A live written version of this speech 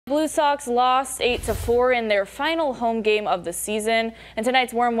Blue Sox lost 8-4 in their final home game of the season, and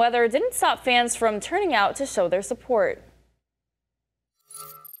tonight's warm weather didn't stop fans from turning out to show their support.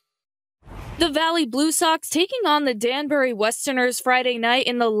 The Valley Blue Sox taking on the Danbury Westerners Friday night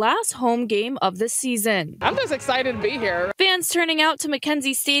in the last home game of the season. I'm just excited to be here. Fans turning out to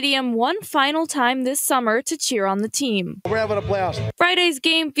McKenzie Stadium one final time this summer to cheer on the team. We're having a blast. Friday's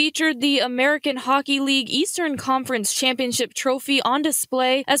game featured the American Hockey League Eastern Conference Championship trophy on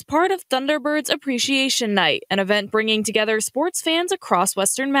display as part of Thunderbirds Appreciation Night, an event bringing together sports fans across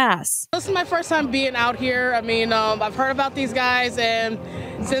Western Mass. This is my first time being out here. I mean, I've heard about these guys, and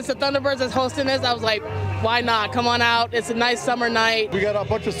since the Thunderbirds is hosting this, I was like, why not? Come on out. It's a nice summer night. We got a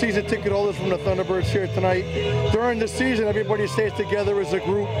bunch of season ticket holders from the Thunderbirds here tonight. During the season, everybody stays together as a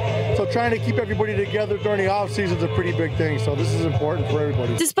group. So trying to keep everybody together during the off season is a pretty big thing. So this is important for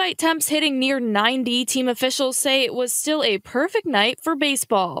everybody. Despite temps hitting near 90, team officials say it was still a perfect night for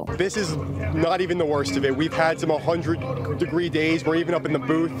baseball. This is not even the worst of it. We've had some 100-degree days where even up in the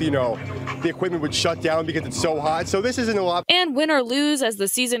booth, the equipment would shut down because it's so hot. So this isn't a lot. And win or lose, as the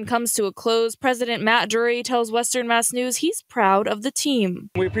season comes to a close, President Matt Drury tells Western Mass News he's proud of the team.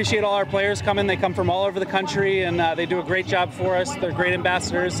 We appreciate all our players coming. They come from all over the country, and they do a great job for us. They're great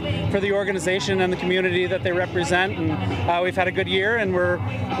ambassadors for the organization and the community that they represent. And we've had a good year, and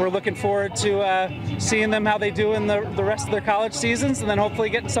we're looking forward to seeing them how they do in the rest of their college seasons, and then hopefully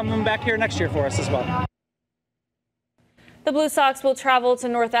getting some of them back here next year for us as well. The Blue Sox will travel to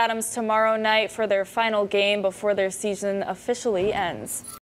North Adams tomorrow night for their final game before their season officially ends.